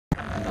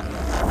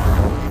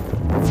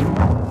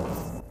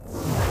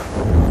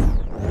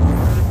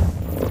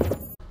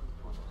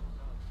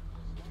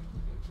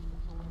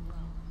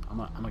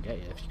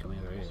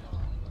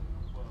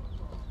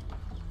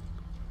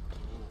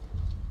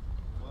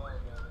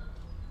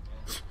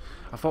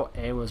I thought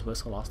A was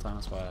whistle last time,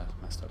 that's why I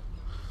messed up.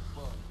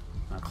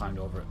 And I climbed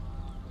over it.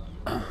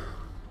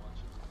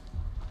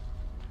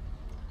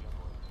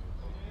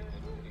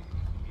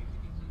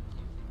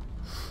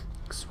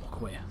 Just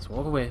walk away, just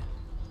walk away.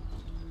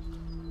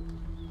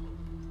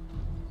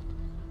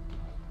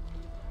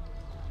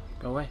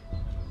 Go away.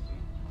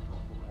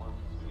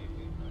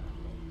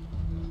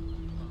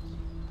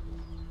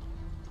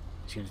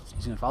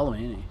 He's gonna follow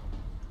me, isn't he?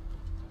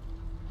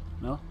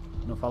 No?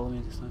 No follow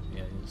me this time?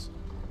 Yeah, he is.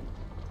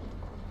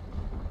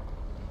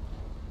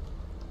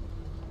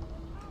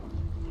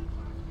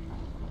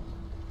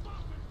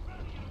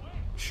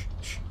 Shh,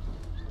 shh.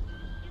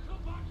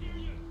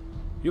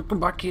 You come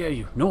back here,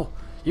 you. No,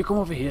 you come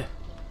over here.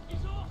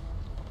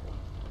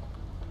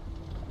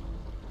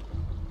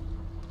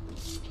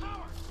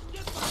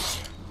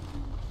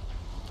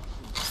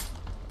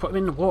 Put him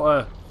in the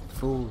water,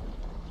 fool.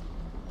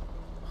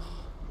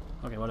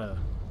 Okay, whatever.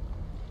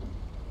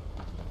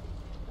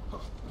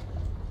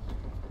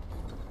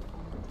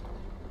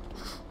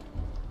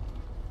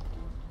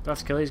 Do I have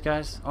to kill these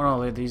guys? Oh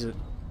no, these are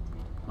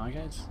my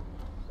guys?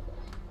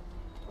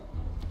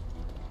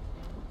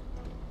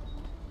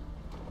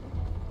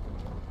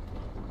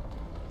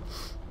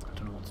 I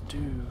don't know what to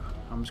do.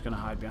 I'm just gonna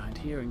hide behind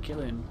here and kill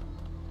him.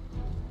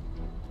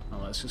 Oh,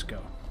 let's just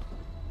go.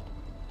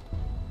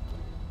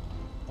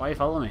 Why are you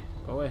following me?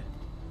 Go away.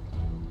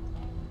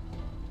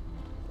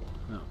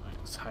 No, right,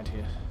 let's hide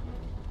here.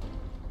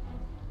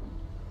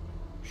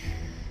 Shh.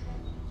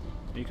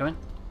 Are you coming?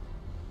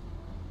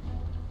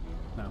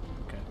 No,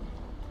 okay.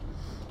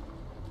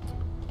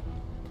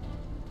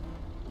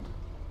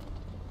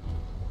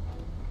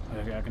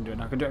 Okay, I can do it,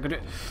 I can do it, I can do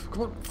it.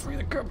 Come on, free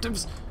the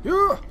captives!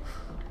 Yeah!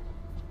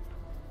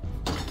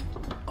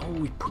 Oh,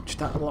 we punched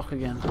that lock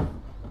again.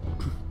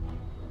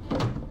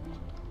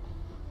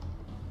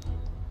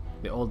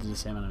 They all do the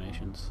same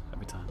animations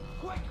every time.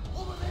 Quick,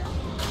 over there.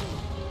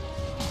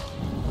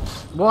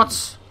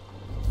 What?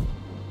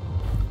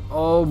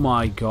 Oh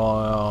my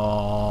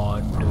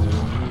god.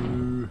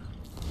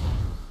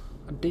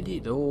 I did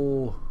it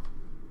though.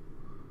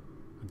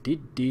 I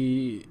did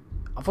it.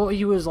 I thought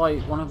he was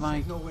like one of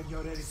my...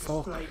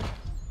 Fuck.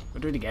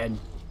 I'll do it again.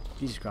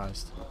 Jesus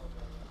Christ.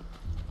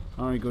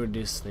 I'm only good at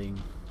this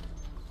thing.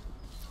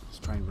 Let's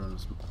try and run.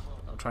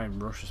 I'll try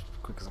and rush as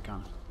quick as I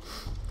can.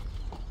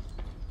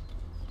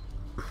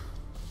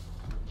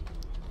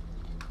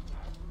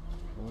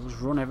 We'll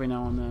just run every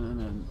now and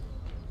then,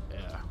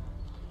 yeah.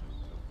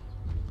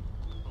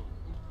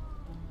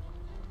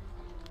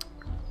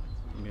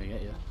 I'm gonna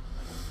get you.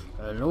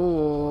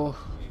 Hello.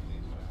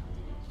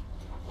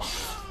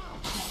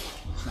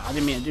 No, I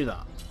didn't mean to do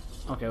that.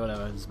 Okay,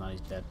 whatever. This man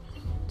is dead.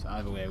 So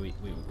either way,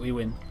 we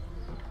win.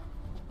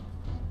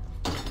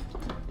 I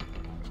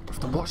have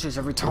to watch this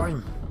every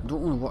time. I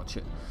don't want to watch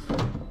it.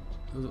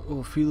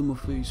 Oh, feel in my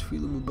face,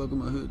 feel in the back of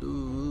my head.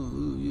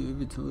 Oh, yeah,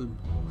 every time.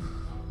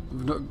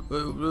 If not,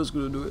 that's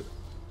gonna do it.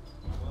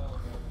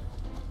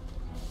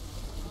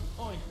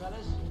 Oi,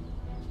 fellas.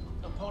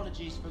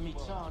 Apologies for me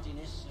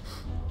tardiness.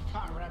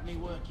 Carter had me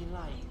working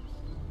late.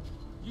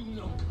 You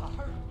know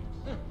Carter?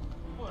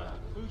 Well,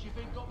 who do you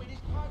think got me this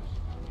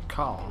post?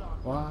 Car?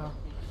 What?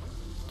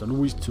 Don't know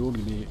what he's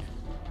talking about.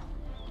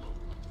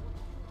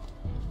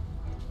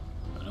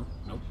 Nope,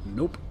 nope,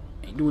 nope.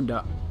 Ain't doing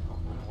that.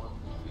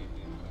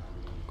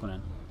 Come on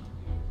in.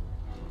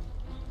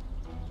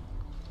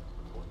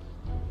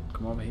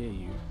 Come over here,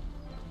 you.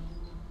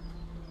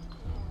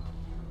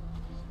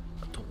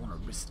 I don't want to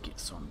risk it,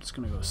 so I'm just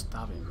gonna go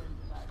stab him.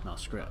 No,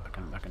 screw it. I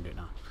can do it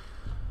now.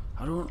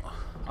 I don't.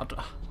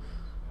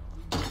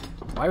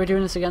 Why are we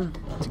doing this again?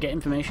 To get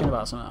information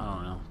about something? I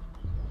don't know.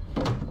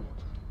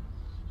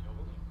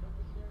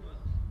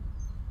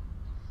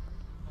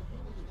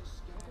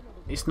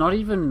 It's not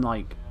even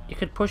like you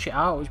could push it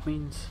out, which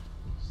means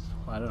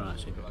well, I don't know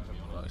actually. I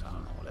don't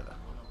know. Whatever.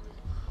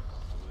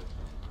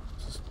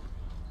 Just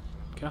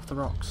get off the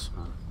rocks,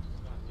 man.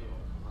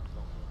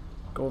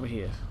 Go over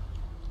here.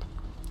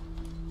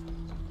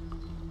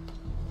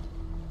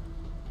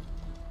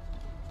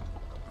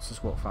 Let's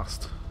just walk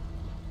fast.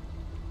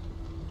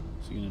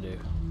 What's he gonna do?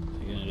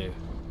 What's he gonna do?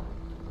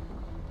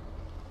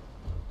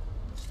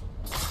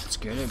 Let's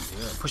get him.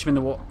 Yeah. Push him in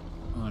the water.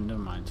 Oh, never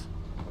mind.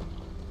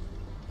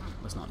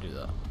 Let's not do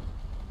that.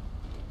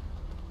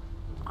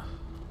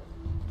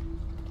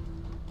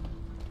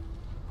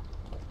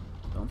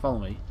 Don't follow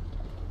me.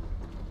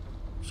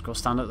 Just go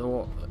stand at the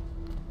water.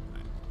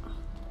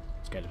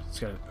 Let's get it. Let's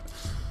get it.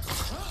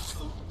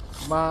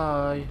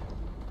 Bye.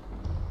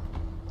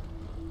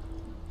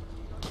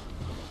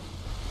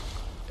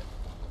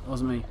 It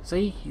wasn't me.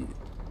 See?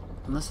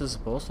 Unless it's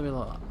supposed to be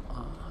like that. I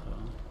don't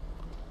know.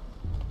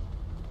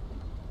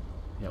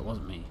 Yeah, it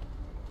wasn't me.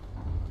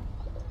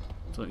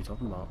 That's what you're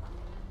talking about.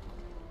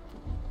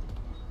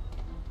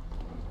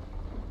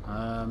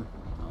 Oh,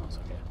 it's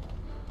okay.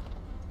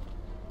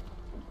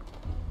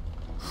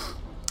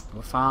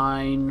 We're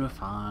fine,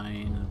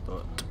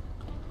 but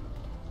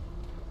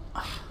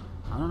I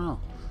don't know.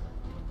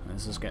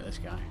 Let's just get this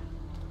guy.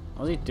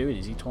 What's he doing?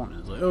 Is he taunting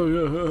us? Like, oh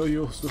yeah,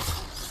 your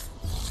stuff.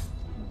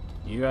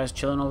 You guys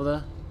chilling over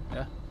there?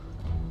 Yeah?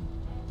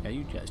 Yeah,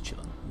 you guys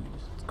chilling.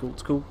 It's cool,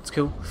 it's cool, it's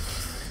cool.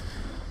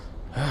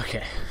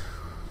 Okay.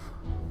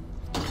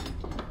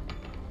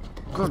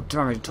 God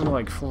damn it, it took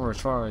like 4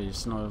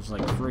 tries. No, it was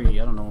like 3.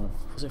 I don't know.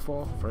 Was it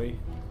 4? 3?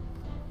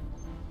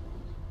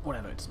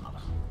 Whatever, it doesn't matter.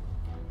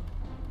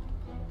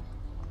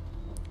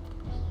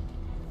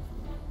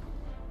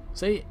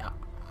 See?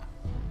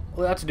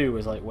 All I had to do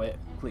was like wait,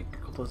 click a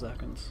couple of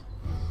seconds.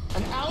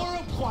 An hour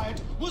of quiet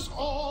was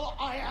all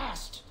I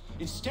asked.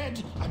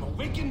 Instead, I'm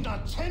awakened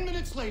not 10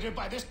 minutes later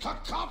by this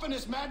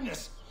cacophonous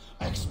madness.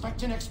 I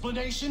expect an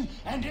explanation,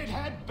 and it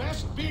had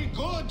best be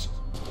good.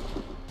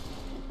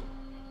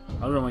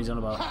 I don't know what he's on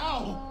about.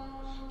 How?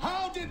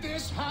 How did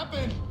this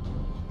happen?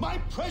 My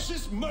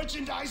precious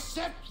merchandise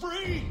set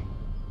free?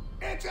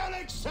 It's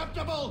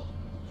unacceptable!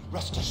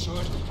 Rest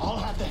assured, I'll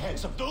have the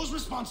heads of those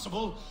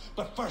responsible,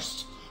 but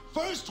first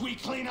we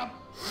clean up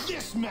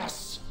this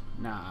mess!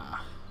 Nah.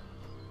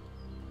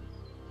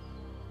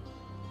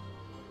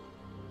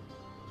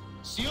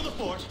 Seal the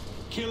fort,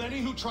 kill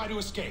any who try to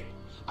escape.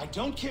 I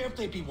don't care if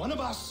they be one of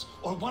us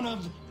or one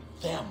of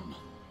them.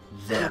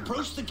 The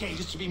approach the gate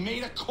is to be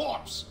made a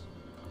corpse.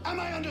 Am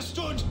I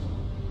understood?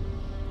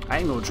 I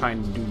ain't gonna try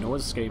and do no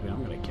escaping,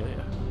 I'm gonna kill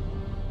you.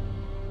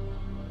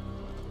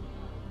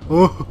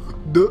 Oh,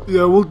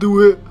 yeah, we'll do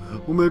it.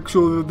 We'll make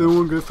sure that no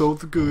one gets off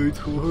the gate.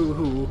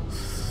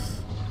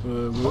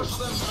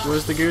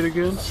 Where's the gate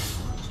again?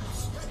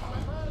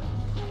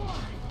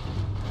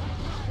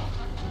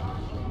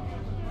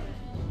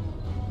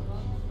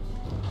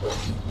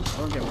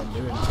 I don't get what I'm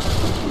doing.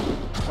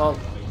 Well,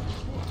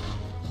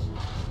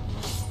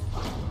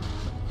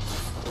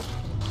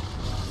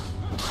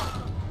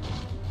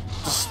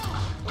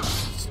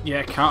 just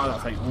yeah, counter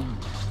that thing.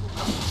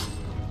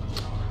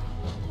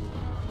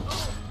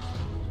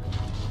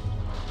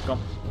 Go on.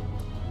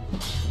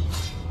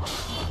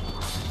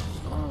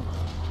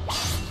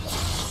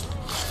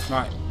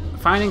 Right,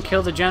 find and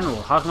kill the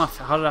general. How did I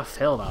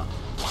fail that?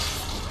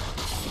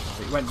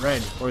 It went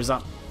red, or is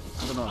that?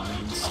 I don't know what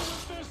that means.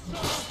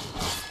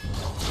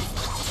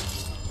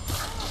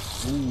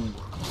 Ooh.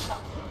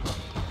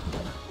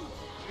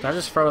 Did I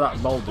just throw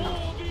that ball, dude?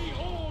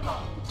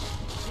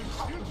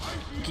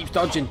 He keeps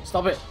dodging.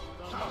 Stop it.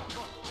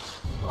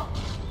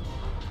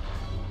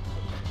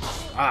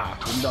 Ah,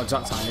 you dodged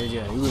that time, did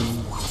you?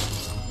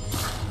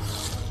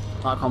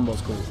 That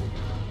combo's cool.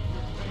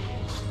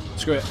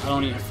 Screw it, I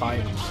don't need to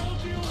fight.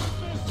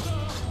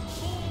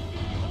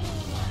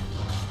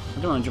 I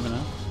don't want to jump in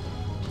now.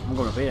 I'm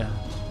going up here.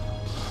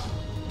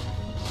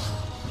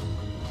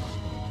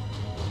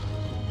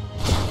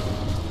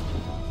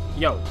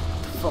 Yo,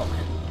 fuck.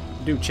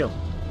 Dude, chill.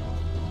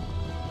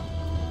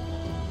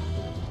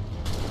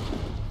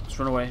 Just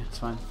run away, it's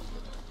fine.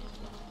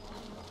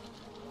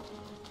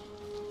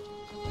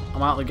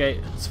 I'm out the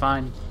gate, it's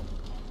fine.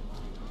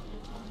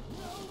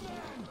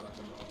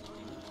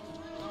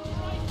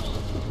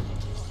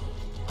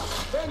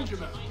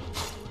 Benjamin!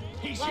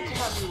 He's Glad to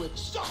have you with.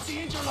 Stop the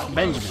interlopers!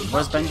 Benjamin,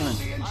 where's Benjamin?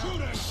 The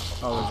intruders!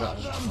 Oh,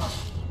 there's that.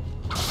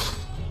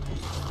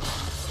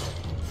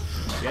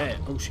 Yeah,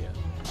 oh shit.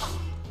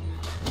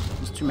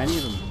 There's too many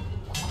of them.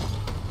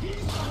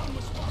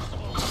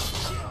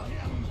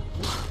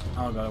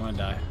 Oh god, I'm gonna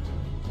die.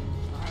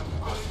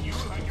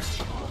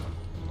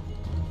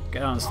 Get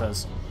down the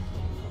stairs.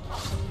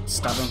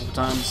 Stab him a couple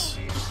times.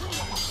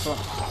 Come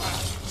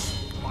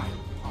on.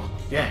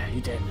 Yeah,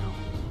 you dead now.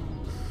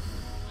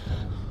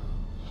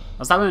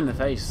 I'll stab him in the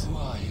face. Who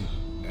are you?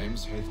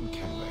 Name's Haytham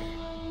Kenway.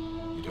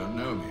 You don't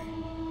know me,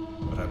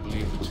 but I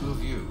believe the two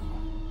of you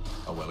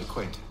are well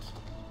acquainted.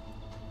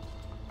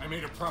 I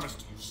made a promise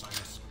to you,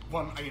 Silas.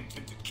 One I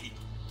intend to keep.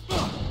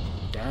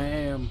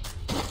 Damn.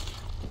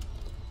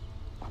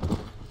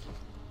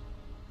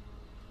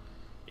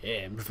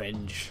 Yeah,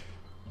 revenge.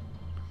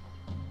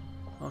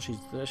 Oh,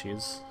 there she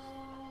is.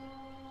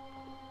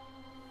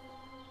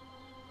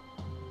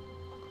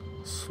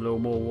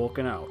 Slow-mo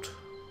walking out.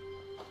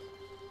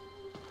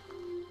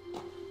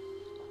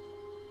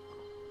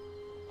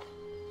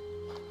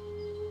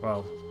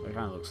 Well, it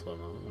kind of looks slow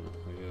now.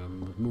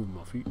 I'm moving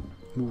my feet.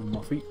 Moving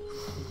my feet.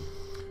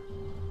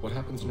 What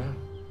happens now?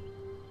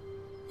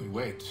 We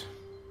wait.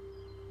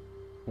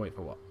 Wait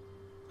for what?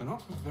 But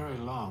not for very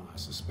long, I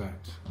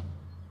suspect.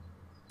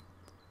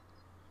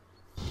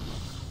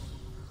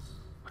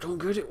 I don't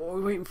get it. What are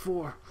we waiting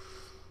for?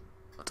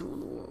 I don't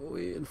know what we're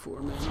waiting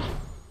for, man.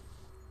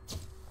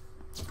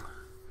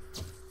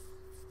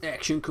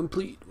 Action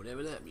complete,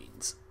 whatever that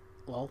means.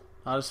 Well,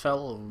 I just fell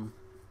over them.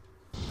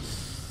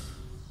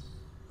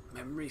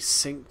 Memory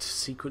synced,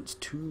 sequence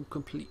 2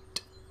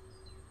 complete.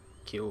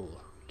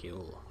 Kill,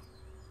 kill.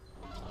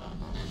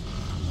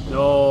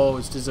 No,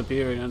 it's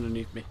disappearing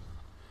underneath me.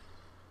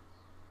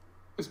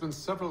 It's been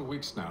several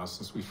weeks now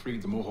since we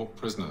freed the Mohawk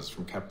prisoners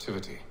from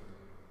captivity.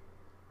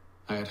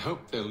 I had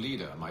hoped their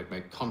leader might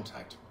make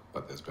contact,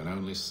 but there's been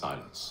only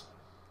silence.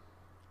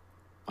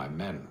 My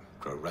men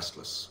grow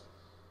restless.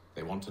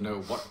 They want to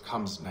know what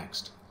comes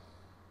next,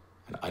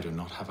 and I do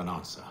not have an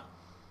answer.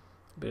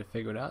 Better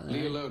figure it out then.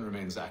 Lee alone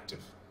remains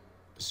active,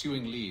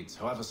 Pursuing leads,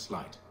 however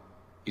slight,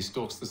 he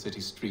stalks the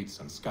city streets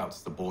and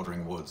scouts the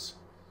bordering woods,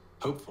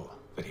 hopeful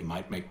that he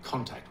might make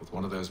contact with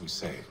one of those we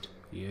saved.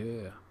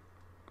 Yeah.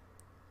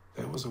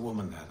 There was a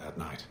woman there that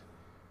night.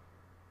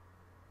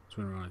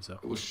 Swing around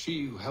itself. It was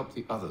she who helped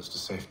the others to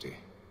safety.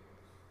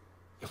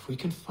 If we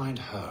can find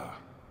her,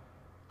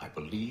 I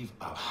believe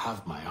I'll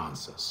have my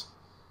answers.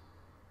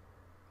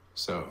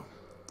 So,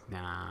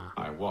 Nah.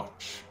 I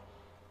watch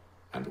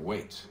and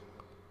wait,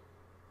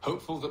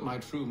 hopeful that my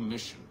true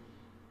mission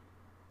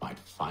might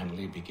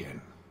finally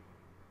begin.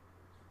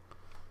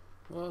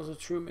 What was a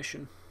true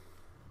mission?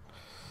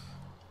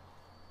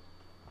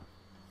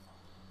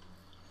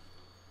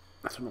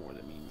 I don't know what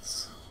it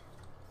means.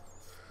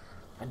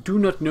 I do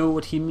not know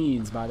what he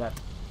means by that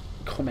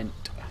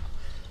comment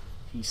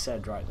he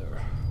said right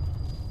there.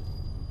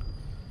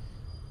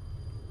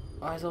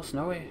 Why is it all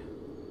snowy?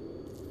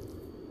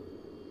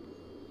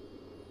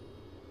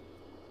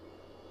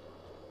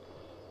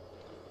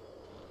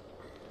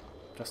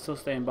 Just still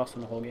stay in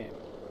Boston the whole game.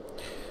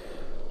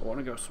 I want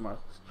to go somewhere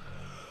else.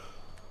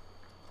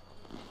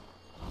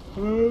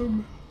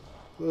 Oh,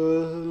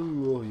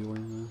 you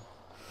want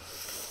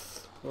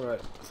Alright,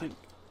 I think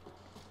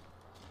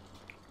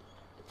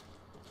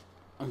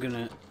I'm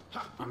gonna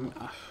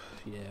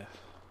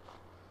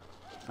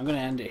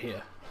end it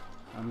here.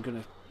 I'm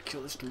gonna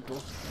kill this dude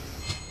though.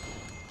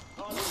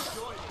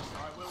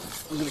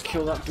 I'm gonna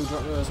kill that dude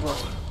right there as well.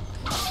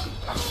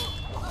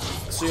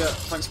 So yeah,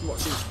 thanks for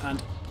watching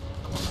and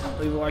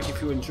leave a like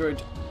if you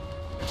enjoyed.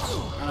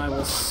 And I will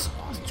just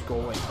go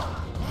away.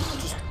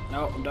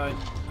 No, I'm dying.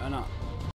 I'm not.